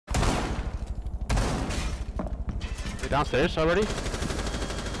Downstairs already?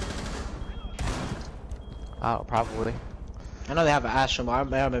 Oh, probably. I know they have an Astro, but I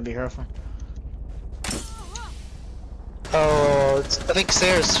better be careful. Oh, I think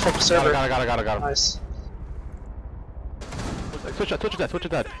stairs from the server. Got it. Nice. Twitch is dead. Twitch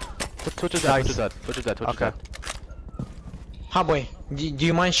is dead. Okay. Hot boy, do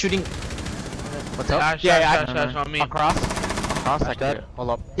you mind shooting? What's up? Ash on me. Across, I dead. can hold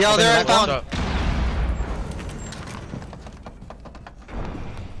up. Yo, there I found. Up.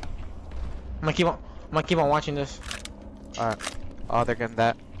 I'm gonna keep on watching this. Alright. Oh, they're getting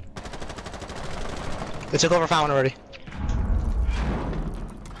that. They took over fountain already.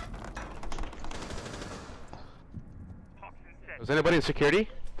 Was anybody in security?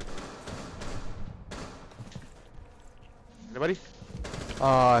 Anybody?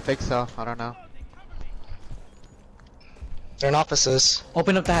 I think so. I don't know. They're in offices.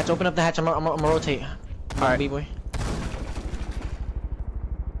 Open up the hatch. I'm gonna rotate. Alright. B-boy.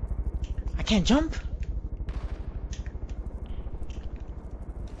 I can't jump.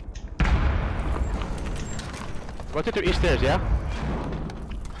 Rotate to east stairs, yeah?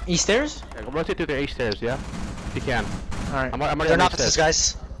 East stairs? Yeah, rotate to the east stairs, yeah? If you can. Alright. I'm already They're in on offices, east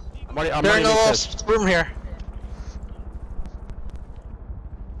guys. I'm They're in already the on little east room here.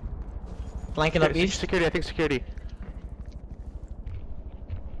 Flanking up east. Security, I think security.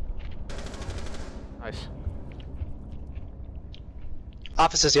 Nice.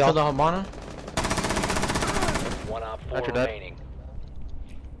 Offices, Kill y'all. the Habana. One op 4 Roger that. remaining.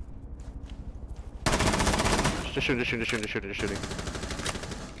 Just shooting.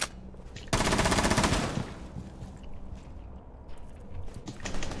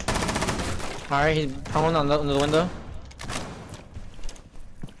 Alright, he's prone on the window.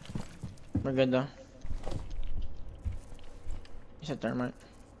 We're good though. He's a thermite.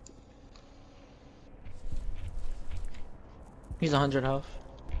 He's 100 health.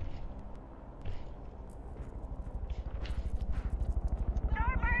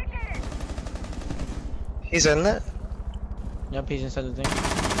 He's in it. Yep, he's inside the thing.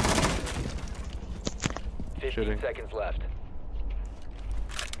 15 Shooting. seconds left.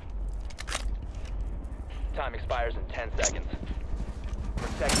 Time expires in 10 seconds.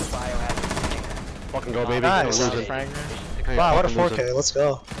 Protect the biohazard. Fucking go, baby. Nice. I'm losing. Fragment. Wow, what a Fucking 4K. Let's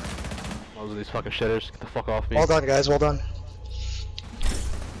go. I'm losing these fucking shitters. Get the fuck off me. Well done, guys. Well done.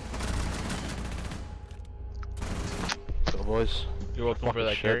 Let's go, boys. You're welcome for Fucking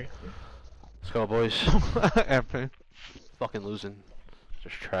that shit. carry. Let's go, boys. Epic. Fucking losing.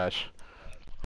 Just trash.